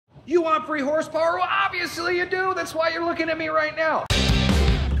You want free horsepower? Well, obviously you do. That's why you're looking at me right now.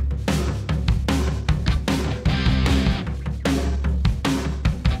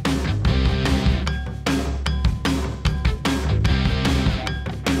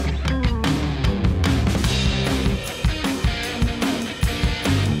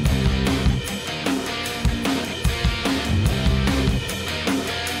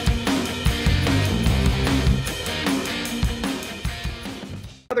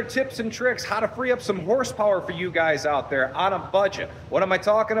 Other tips and tricks how to free up some horsepower for you guys out there on a budget. What am I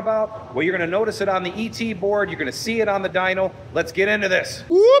talking about? Well, you're going to notice it on the ET board. You're going to see it on the dyno. Let's get into this.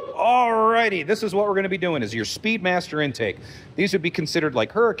 Whoop! Alrighty, this is what we're going to be doing is your Speedmaster intake. These would be considered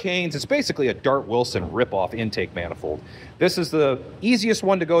like Hurricanes. It's basically a Dart Wilson ripoff intake manifold. This is the easiest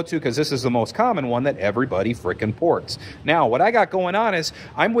one to go to because this is the most common one that everybody frickin' ports. Now, what I got going on is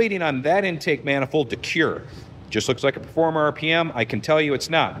I'm waiting on that intake manifold to cure. Just looks like a Performer RPM. I can tell you it's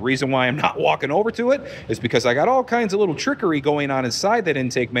not. The reason why I'm not walking over to it is because I got all kinds of little trickery going on inside that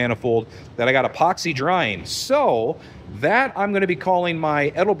intake manifold that I got epoxy drying. So that I'm going to be calling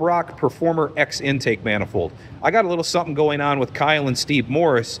my Edelbrock Performer X intake manifold. I got a little something going on with Kyle and Steve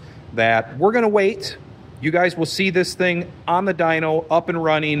Morris that we're going to wait. You guys will see this thing on the dyno up and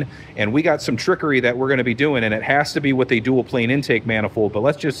running, and we got some trickery that we're going to be doing, and it has to be with a dual plane intake manifold. But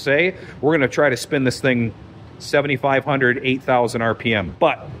let's just say we're going to try to spin this thing 7,500, 8,000 RPM,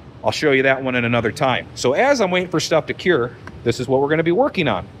 but I'll show you that one in another time. So as I'm waiting for stuff to cure, this is what we're going to be working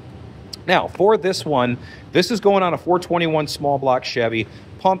on. Now for this one, this is going on a 421 small block Chevy,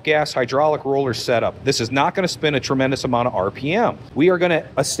 pump gas hydraulic roller setup. This is not going to spin a tremendous amount of RPM. We are going to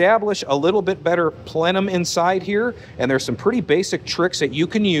establish a little bit better plenum inside here, and there's some pretty basic tricks that you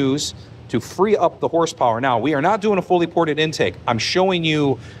can use to free up the horsepower. Now, we are not doing a fully ported intake. I'm showing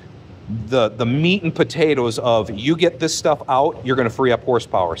you the meat and potatoes of you get this stuff out, you're going to free up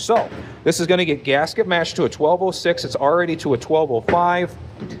horsepower. So this is going to get gasket matched to a 1206. It's already to a 1205,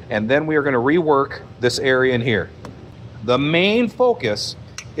 and then we are going to rework this area in here. The main focus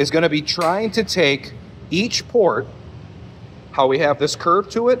is going to be trying to take each port, how we have this curve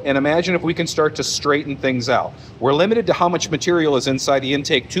to it, and imagine if we can start to straighten things out. We're limited to how much material is inside the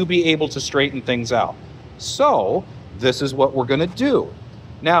intake to be able to straighten things out. So this is what we're going to do.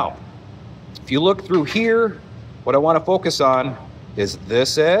 Now, if you look through here, what I want to focus on is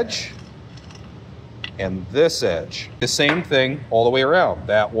this edge and this edge. The same thing all the way around.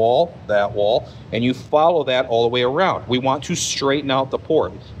 That wall, and you follow that all the way around. We want to straighten out the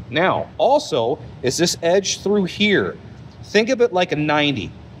port. Now, also, is this edge through here. Think of it like a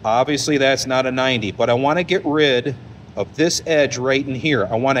 90. Obviously, that's not a 90, but I want to get rid of this edge right in here.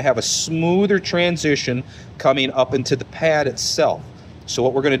 I want to have a smoother transition coming up into the pad itself. So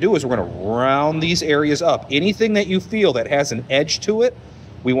what we're going to do is we're going to round these areas up. Anything that you feel that has an edge to it,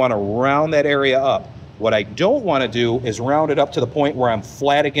 we want to round that area up. What I don't want to do is round it up to the point where I'm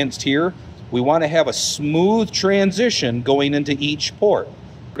flat against here. We want to have a smooth transition going into each port.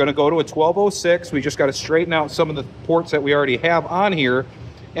 We're going to go to a 1206. We just got to straighten out some of the ports that we already have on here.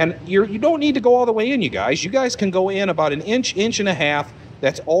 And you don't need to go all the way in, you guys. You guys can go in about an inch, inch and a half.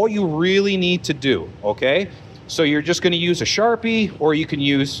 That's all you really need to do, okay? So you're just going to use a Sharpie, or you can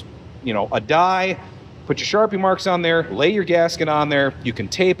use, a die. Put your Sharpie marks on there, lay your gasket on there. You can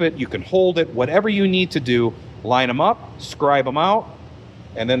tape it, you can hold it, whatever you need to do. Line them up, scribe them out,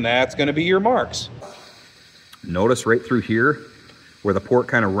 and then that's going to be your marks. Notice right through here where the port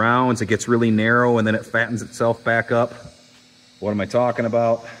kind of rounds, it gets really narrow, and then it fattens itself back up. What am I talking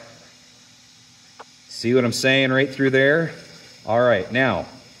about? See what I'm saying right through there? All right, now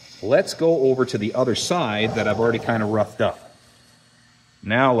let's go over to the other side that I've already kind of roughed up.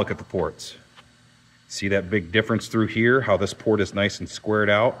 Now look at the ports. See that big difference through here, how this port is nice and squared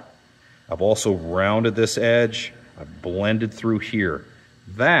out? I've also rounded this edge. I've blended through here.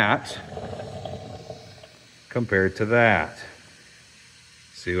 That compared to that.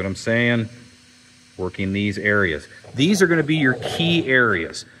 See what I'm saying? Working these areas. These are going to be your key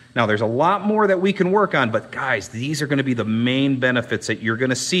areas. Now, there's a lot more that we can work on, but guys, these are going to be the main benefits that you're going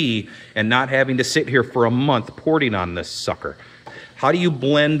to see and not having to sit here for a month porting on this sucker. How do you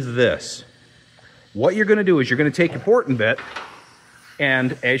blend this? What you're going to do is you're going to take your porting bit,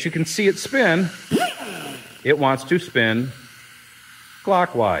 and as you can see it spin, it wants to spin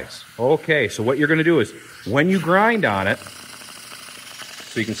clockwise. Okay, so what you're going to do is when you grind on it,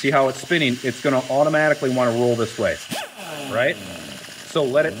 so you can see how it's spinning, it's going to automatically want to roll this way, right? So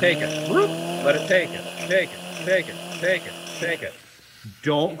let it take it. Let it take it. Take it. Take it. Take it. Take it.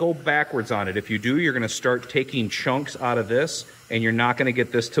 Don't go backwards on it. If you do, you're going to start taking chunks out of this, and you're not going to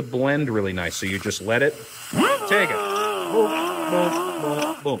get this to blend really nice. So you just let it take it. boom,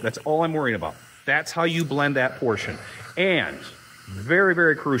 boom, boom. That's all I'm worrying about. That's how you blend that portion. And very,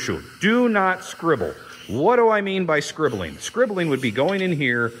 very crucial, do not scribble. What do I mean by scribbling? Scribbling would be going in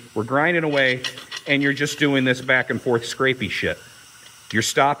here, we're grinding away, and you're just doing this back and forth scrapey shit. You're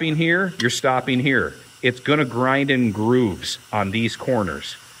stopping here, you're stopping here. It's gonna grind in grooves on these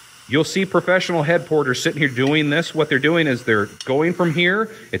corners. You'll see professional head porters sitting here doing this. What they're doing is they're going from here,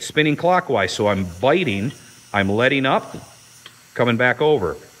 it's spinning clockwise, so I'm biting, I'm letting up, coming back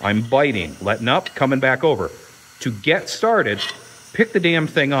over. I'm biting, letting up, coming back over. To get started, pick the damn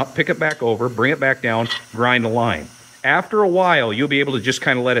thing up, pick it back over, bring it back down, grind a line. After a while, you'll be able to just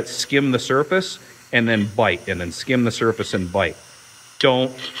kind of let it skim the surface and then bite, and then skim the surface and bite.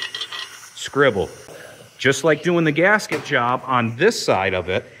 Don't scribble. Just like doing the gasket job on this side of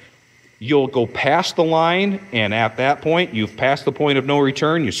it, you'll go past the line, and at that point, you've passed the point of no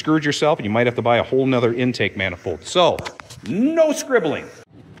return, you screwed yourself, and you might have to buy a whole nother intake manifold. So, no scribbling.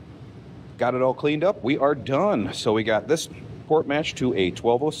 Got it all cleaned up, we are done. So we got this port match to a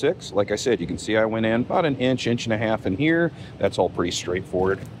 1206. Like I said, you can see I went in about an inch, inch and a half in here. That's all pretty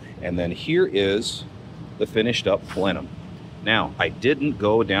straightforward. And then here is the finished up plenum. Now, I didn't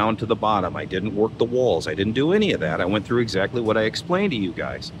go down to the bottom. I didn't work the walls. I didn't do any of that. I went through exactly what I explained to you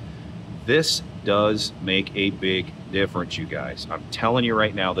guys. This does make a big difference, you guys. I'm telling you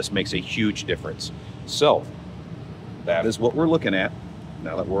right now, this makes a huge difference. So, that is what we're looking at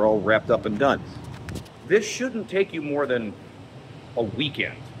now that we're all wrapped up and done. This shouldn't take you more than a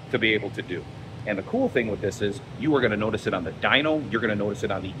weekend to be able to do. And the cool thing with this is you are going to notice it on the dyno, you're going to notice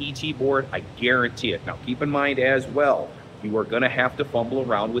it on the ET board, I guarantee it. Now keep in mind as well, you are going to have to fumble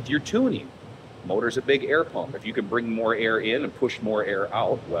around with your tuning. Motor's a big air pump. If you can bring more air in and push more air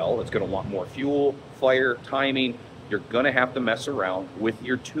out, well, it's going to want more fuel, fire, timing. You're going to have to mess around with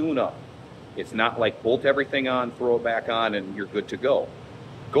your tune-up. It's not like bolt everything on, throw it back on, and you're good to go.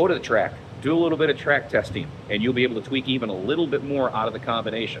 Go to the track, do a little bit of track testing, and you'll be able to tweak even a little bit more out of the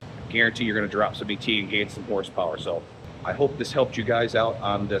combination. Guarantee you're going to drop some ET and gain some horsepower. So I hope this helped you guys out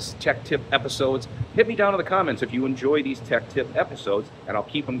on this tech tip episodes. Hit me down in the comments if you enjoy these tech tip episodes, and I'll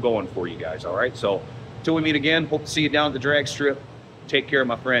keep them going for you guys, all right? So until we meet again, hope to see you down at the drag strip. Take care,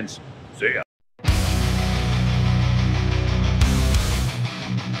 my friends. See ya.